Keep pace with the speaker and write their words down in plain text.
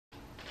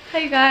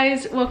Hi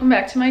guys, welcome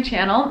back to my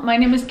channel. My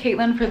name is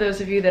Caitlin for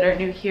those of you that are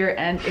new here,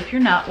 and if you're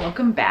not,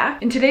 welcome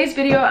back. In today's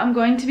video, I'm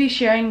going to be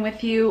sharing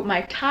with you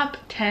my top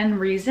 10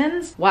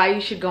 reasons why you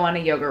should go on a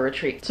yoga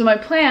retreat. So my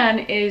plan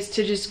is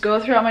to just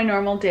go throughout my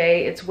normal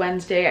day. It's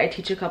Wednesday, I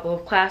teach a couple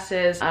of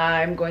classes.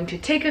 I'm going to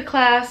take a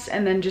class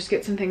and then just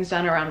get some things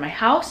done around my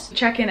house,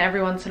 check in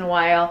every once in a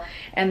while,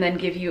 and then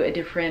give you a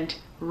different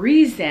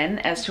reason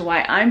as to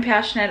why I'm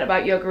passionate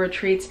about yoga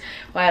retreats,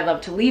 why I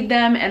love to lead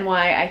them, and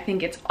why I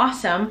think it's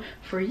awesome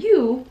for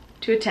you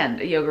to attend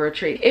a yoga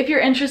retreat. If you're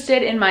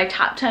interested in my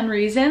top 10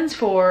 reasons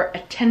for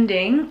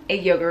attending a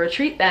yoga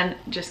retreat, then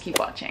just keep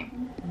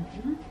watching.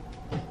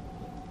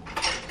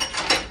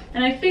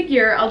 And I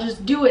figure I'll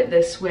just do it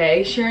this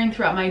way, sharing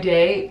throughout my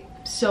day,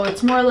 so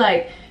it's more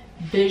like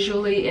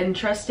visually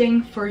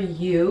interesting for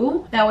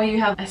you. That way you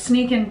have a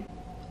sneak and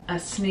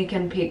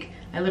peek.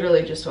 I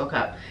literally just woke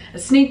up. A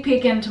sneak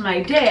peek into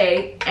my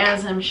day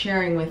as I'm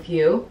sharing with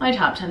you my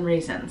top 10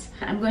 reasons.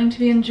 I'm going to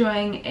be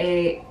enjoying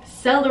a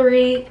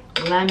celery,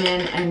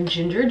 lemon, and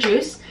ginger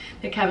juice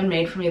that Kevin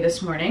made for me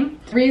this morning.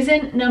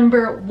 Reason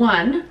number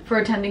 1 for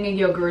attending a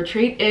yoga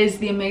retreat is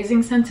the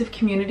amazing sense of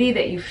community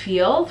that you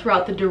feel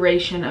throughout the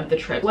duration of the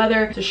trip.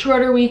 Whether it's a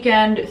shorter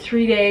weekend,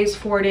 3 days,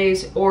 4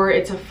 days, or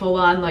it's a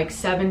full-on like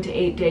 7 to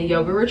 8 day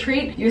yoga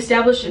retreat, you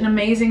establish an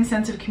amazing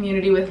sense of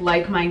community with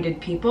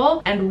like-minded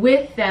people. And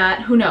with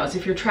that, who knows,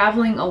 if you're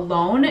traveling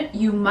alone,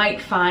 you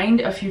might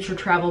find a future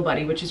travel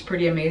buddy, which is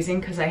pretty amazing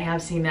because I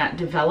have seen that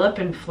develop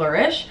and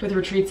flourish with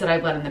retreats that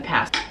I've led in the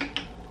past.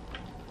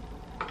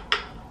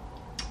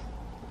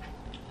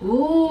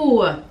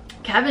 Ooh,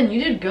 Kevin,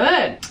 you did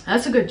good.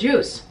 That's a good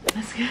juice.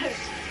 That's good.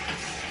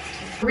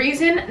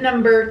 Reason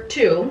number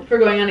 2 for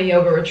going on a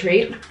yoga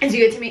retreat is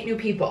you get to meet new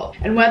people.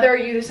 And whether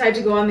you decide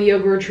to go on the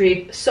yoga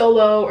retreat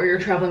solo or you're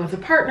traveling with a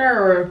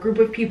partner or a group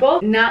of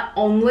people, not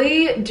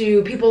only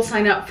do people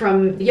sign up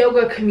from the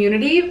yoga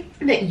community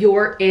that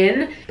you're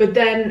in, but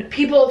then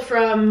people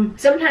from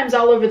sometimes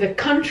all over the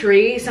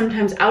country,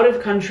 sometimes out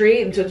of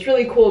country. And so it's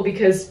really cool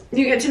because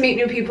you get to meet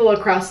new people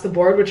across the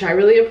board, which I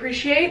really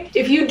appreciate.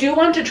 If you do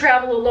want to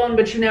travel alone,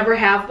 but you never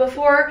have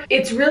before,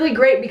 it's really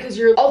great because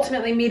you're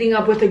ultimately meeting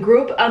up with a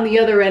group on the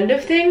other end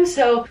of things.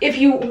 So if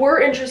you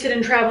were interested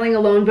in traveling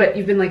alone, but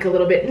you've been like a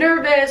little bit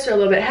nervous or a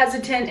little bit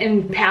hesitant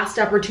in past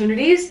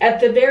opportunities, at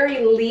the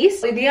very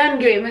least, the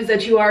end game is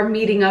that you are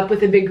meeting up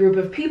with a big group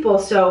of people.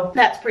 So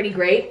that's pretty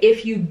great.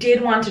 If you did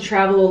want to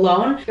travel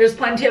alone, there's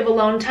plenty of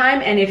alone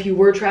time. And if you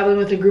were traveling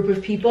with a group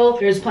of people,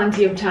 there's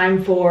plenty of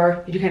time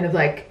for you to kind of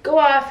like go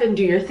off and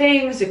do your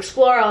things,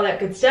 explore, all that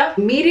good stuff.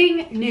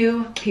 Meeting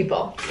new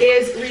people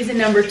is reason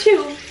number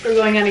 2 for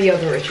going on a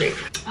yoga retreat.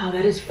 Oh,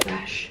 that is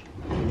fresh.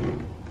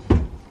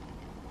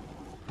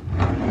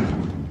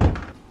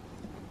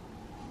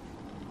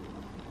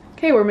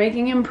 Okay, we're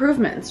making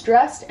improvements.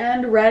 Dressed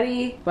and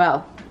ready.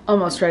 Well,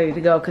 almost ready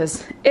to go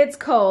because it's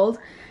cold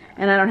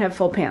and I don't have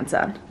full pants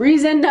on.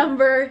 Reason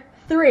number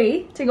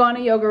 3 to go on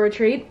a yoga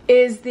retreat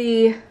is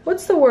the,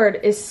 what's the word?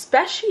 Is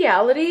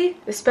speciality?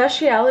 Is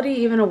speciality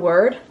even a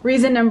word?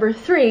 Reason number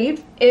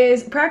 3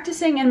 is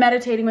practicing and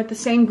meditating with the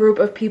same group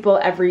of people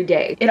every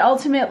day. It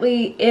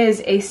ultimately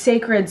is a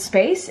sacred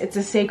space. It's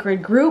a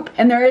sacred group,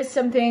 and there is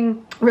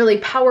something really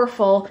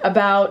powerful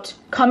about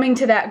coming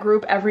to that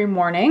group every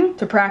morning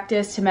to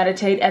practice, to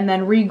meditate, and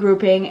then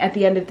regrouping at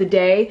the end of the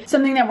day.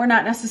 Something that we're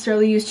not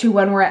necessarily used to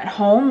when we're at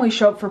home. We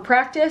show up for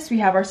practice, we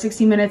have our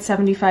 60 minutes,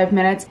 75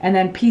 minutes, and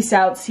then peace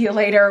out, see you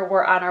later,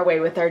 we're on our way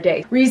with our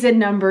day. Reason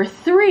number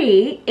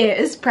 3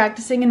 is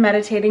practicing and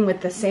meditating with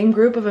the same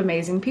group of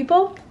amazing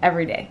people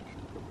every day.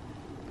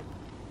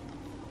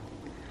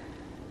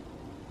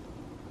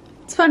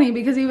 It's funny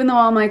because even though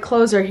all my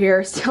clothes are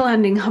here, still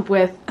ending up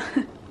with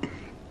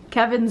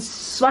Kevin's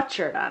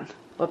sweatshirt on.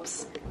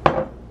 Whoops.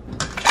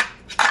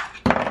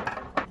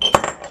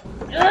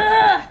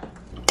 Ugh.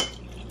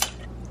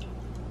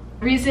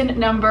 Reason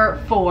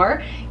number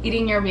 4,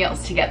 eating your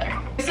meals together.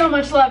 So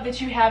much love that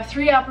you have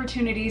 3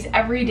 opportunities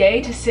every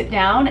day to sit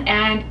down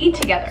and eat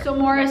together. So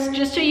Morris,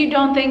 just so you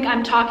don't think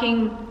I'm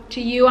talking to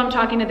you, I'm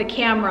talking to the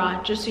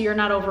camera, just so you're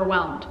not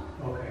overwhelmed.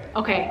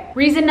 Okay,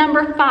 reason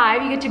number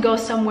 5, you get to go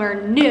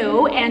somewhere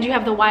new and you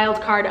have the wild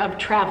card of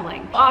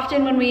traveling.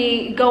 Often when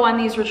we go on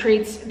these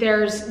retreats,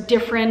 there's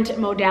different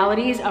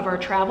modalities of our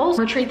travels.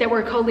 The retreat that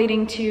we're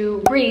co-leading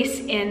to Greece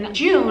in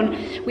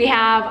June, we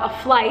have a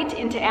flight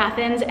into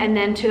Athens, and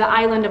then to the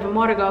island of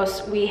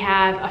Amorgos, we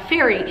have a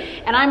ferry.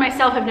 And I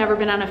myself have never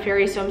been on a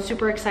ferry, so I'm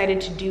super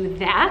excited to do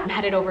that. I'm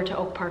headed over to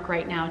Oak Park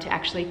right now to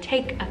actually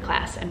take a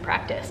class and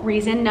practice.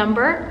 Reason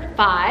number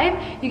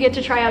 5, you get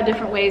to try out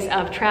different ways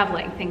of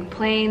traveling. Think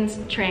planes,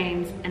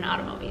 trains, and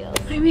automobiles.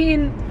 I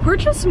mean, we're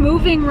just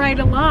moving right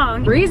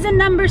along. Reason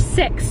number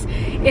 6,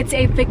 it's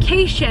a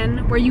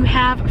vacation where you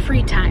have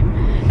free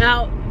time.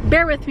 Now,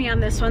 bear with me on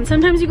this one.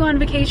 Sometimes you go on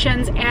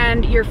vacations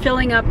and you're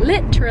filling up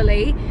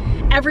literally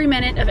every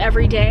minute of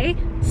every day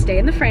stay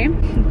in the frame.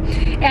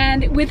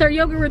 And with our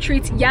yoga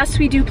retreats, yes,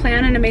 we do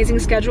plan an amazing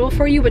schedule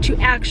for you, but you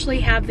actually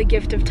have the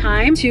gift of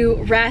time to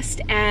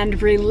rest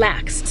and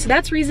relax. So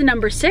that's reason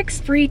number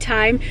 6, free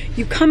time.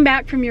 You come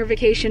back from your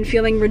vacation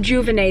feeling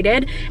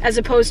rejuvenated, as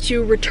opposed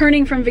to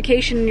returning from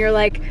vacation and you're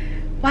like,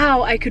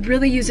 wow, I could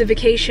really use a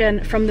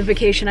vacation from the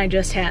vacation I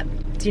just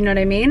had. Do you know what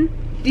I mean?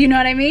 Do you know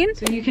what I mean?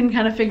 So you can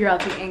kind of figure out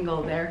the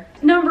angle there.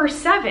 Number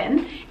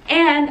 7,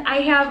 and I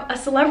have a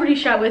celebrity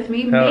shot with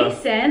me,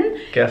 Mason.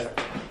 Guest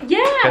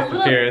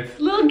appearance.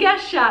 Little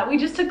guest shot. We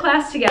just took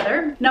class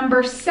together.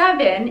 Number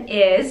 7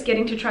 is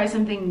getting to try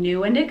something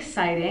new and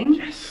exciting.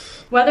 Yes.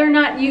 Whether or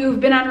not you've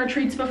been on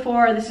retreats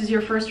before, this is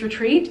your first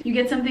retreat, you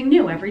get something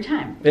new every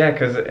time. Yeah,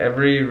 because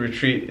every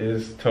retreat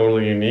is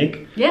totally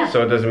unique. Yeah.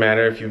 So it doesn't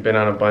matter if you've been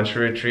on a bunch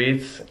of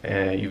retreats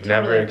and you've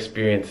never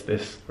experienced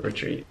this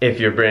retreat. If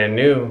you're brand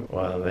new,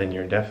 well, then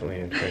you're definitely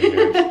in for a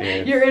new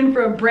experience. You're in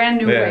for a brand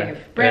new wave.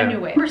 Brand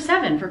new wave. Number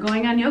 7 for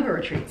going on yoga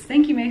retreats.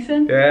 Thank you,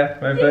 Mason. Yeah,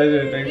 my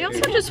pleasure. Thank you. We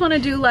also just want to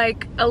do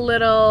like a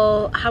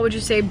little, how would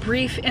you say,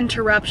 brief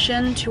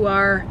interruption to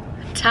our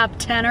top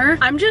 10er.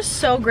 I'm just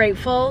so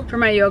grateful for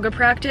my yoga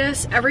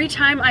practice. Every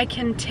time I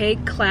can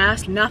take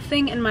class,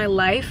 nothing in my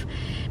life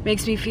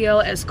makes me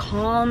feel as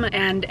calm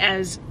and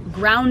as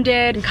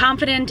grounded and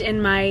confident in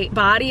my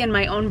body and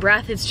my own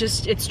breath. It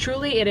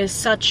is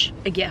such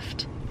a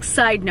gift.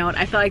 Side note,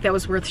 I felt like that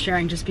was worth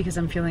sharing just because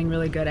I'm feeling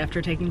really good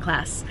after taking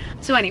class.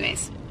 So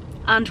anyways,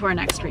 on to our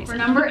next reason. For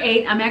number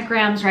 8, I'm at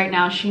Graham's right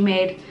now. She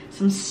made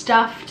some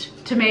stuffed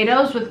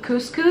tomatoes with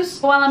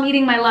couscous. While I'm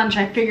eating my lunch,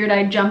 I figured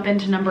I'd jump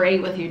into number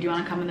 8 with you. Do you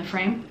want to come in the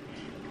frame?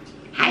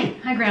 Hi.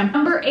 Hi, Graham.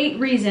 Number 8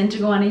 reason to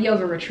go on a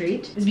yoga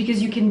retreat is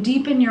because you can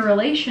deepen your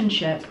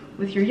relationship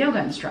with your yoga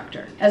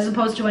instructor. As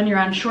opposed to when you're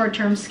on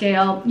short-term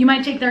scale, you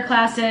might take their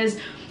classes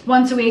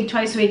once a week,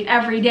 twice a week,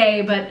 every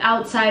day, but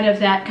outside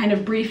of that kind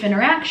of brief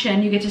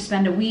interaction, you get to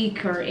spend a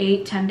week or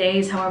 8, 10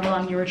 days, however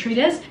long your retreat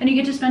is, and you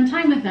get to spend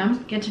time with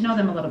them, get to know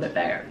them a little bit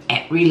better.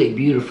 At really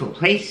beautiful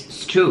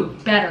places too.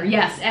 Better,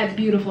 yes, at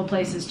beautiful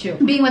places too.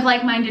 Being with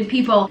like-minded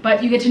people,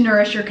 but you get to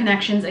nourish your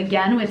connections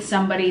again with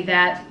somebody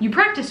that you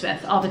practice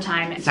with all the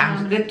time.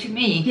 Sounds good to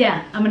me.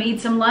 Yeah, I'm gonna eat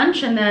some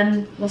lunch and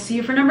then we'll see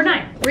you for number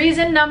 9.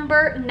 Reason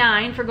number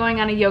 9 for going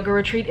on a yoga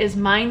retreat is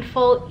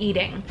mindful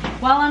eating.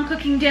 While I'm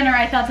cooking dinner,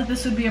 I thought that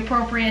this would be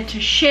appropriate to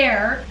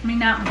share. Let me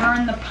not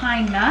burn the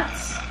pine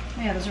nuts.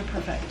 Oh yeah, those are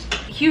perfect.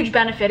 Huge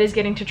benefit is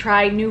getting to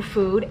try new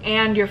food,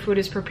 and your food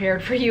is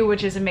prepared for you,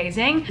 which is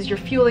amazing because you're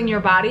fueling your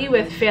body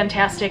with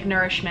fantastic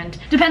nourishment.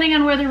 Depending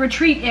on where the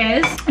retreat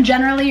is,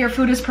 generally your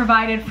food is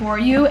provided for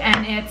you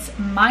and it's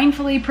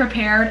mindfully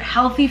prepared,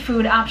 healthy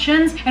food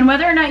options. And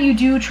whether or not you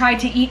do try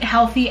to eat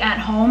healthy at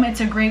home, it's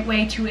a great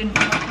way to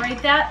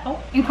incorporate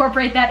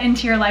that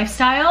into your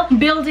lifestyle,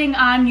 building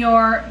on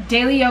your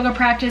daily yoga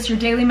practice, your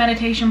daily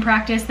meditation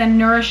practice, then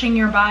nourishing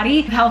your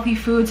body with healthy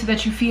food so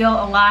that you feel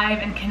alive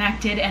and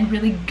connected and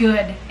really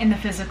good in the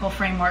physical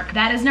framework.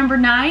 That is number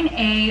 9,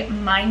 a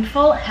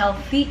mindful,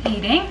 healthy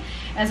eating.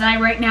 As I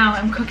right now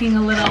am cooking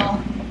a little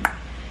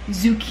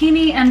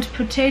zucchini and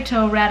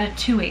potato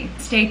ratatouille.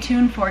 Stay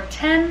tuned for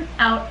 10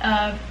 out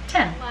of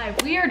 10.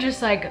 We are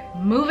just like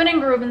moving and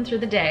grooving through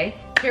the day.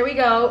 Here we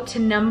go to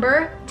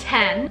number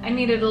 10. I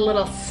needed a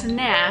little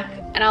snack,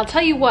 and I'll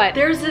tell you what,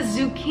 there's a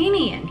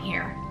zucchini in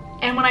here.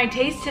 And when I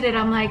tasted it,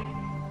 I'm like,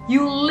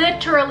 you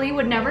literally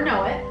would never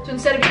know it. So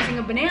instead of using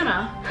a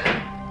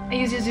banana, I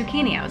used a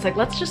zucchini. I was like,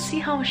 let's just see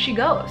how she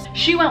goes.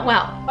 She went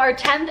well. Our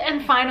 10th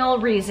and final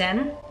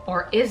reason,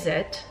 or is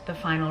it the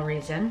final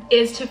reason,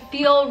 is to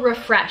feel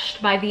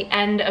refreshed by the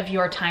end of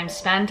your time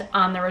spent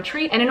on the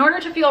retreat. And in order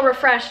to feel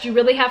refreshed, you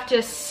really have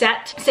to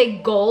say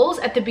goals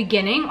at the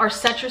beginning, or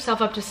set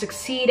yourself up to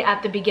succeed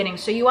at the beginning.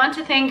 So you want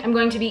to think, I'm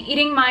going to be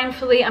eating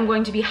mindfully, I'm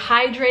going to be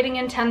hydrating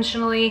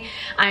intentionally,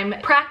 I'm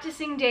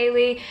practicing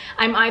daily,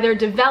 I'm either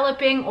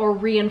developing or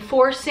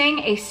reinforcing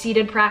a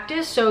seated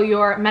practice, so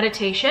your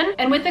meditation.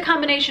 And with the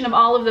combination of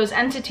all of those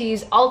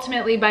entities,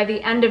 ultimately by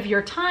the end of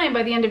your time,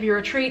 by the end of your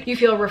retreat, you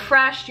feel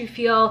refreshed, you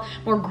feel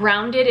more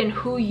grounded in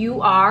who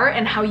you are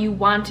and how you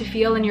want to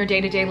feel in your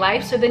day-to-day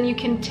life. So then you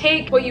can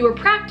take what you were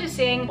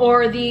practicing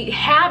or the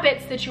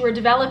habits that you were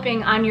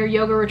developing on your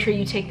yoga retreat,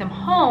 you take them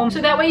home.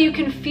 So that way you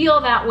can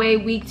feel that way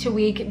week to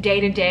week, day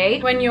to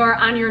day, when you're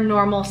on your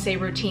normal, say,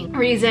 routine.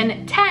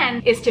 Reason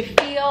 10 is to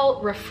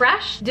feel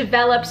refreshed,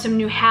 develop some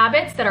new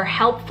habits that are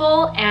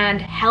helpful and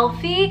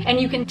healthy,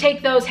 and you can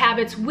take those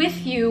habits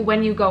with you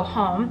when you go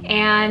home,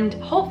 and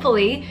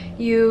hopefully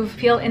you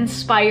feel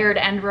inspired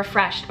and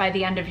refreshed by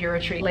the end of your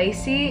retreat.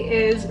 Lacey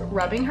is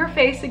rubbing her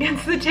face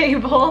against the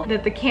table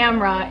that the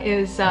camera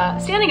is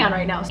standing on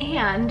right now.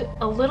 And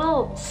a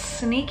little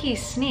sneaky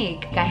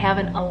sneak, I have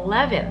an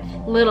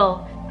 11th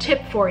little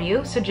tip for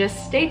you, so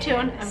just stay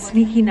tuned.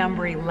 Sneaky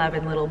number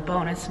 11, little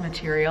bonus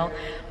material,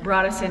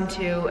 brought us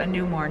into a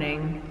new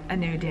morning, a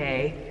new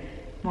day,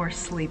 more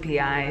sleepy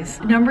eyes.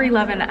 Number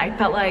 11, I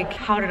felt like,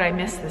 how did I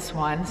miss this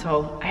one?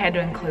 So I had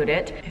to include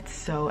it. It's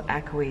so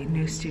echoey,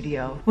 new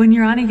studio. When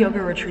you're on a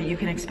yoga retreat, you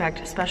can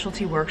expect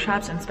specialty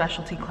workshops and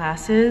specialty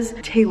classes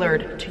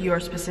tailored to your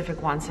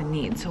specific wants and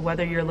needs. So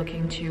whether you're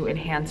looking to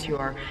enhance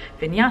your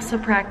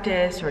vinyasa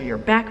practice or your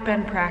back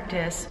bend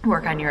practice,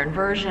 work on your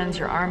inversions,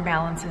 your arm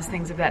balances,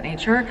 things of that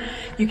nature,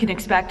 you can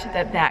expect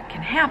that that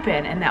can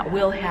happen, and that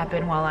will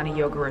happen while on a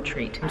yoga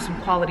retreat. Some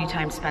quality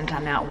time spent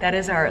on that. That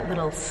is our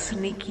little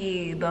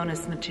sneaky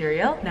bonus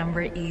material,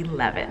 number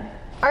 11.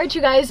 All right,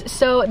 you guys,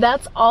 so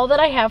that's all that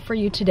I have for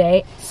you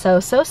today. So,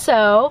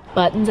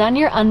 buttons on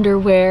your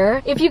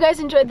underwear. If you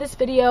guys enjoyed this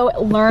video,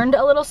 learned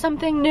a little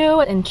something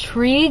new,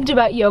 intrigued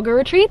about yoga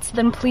retreats,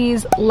 then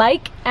please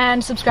like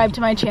and subscribe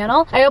to my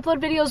channel. I upload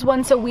videos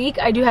once a week.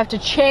 I do have to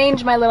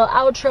change my little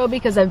outro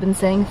because I've been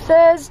saying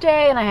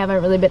Thursday and I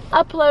haven't really been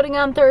uploading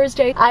on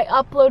Thursday. I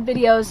upload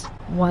videos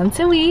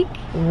once a week,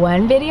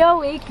 one video a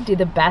week, do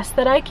the best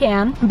that I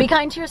can. Be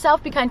kind to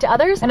yourself, be kind to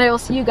others, and I will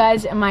see you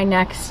guys in my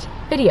next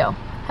video.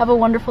 Have a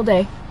wonderful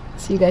day.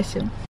 See you guys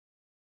soon.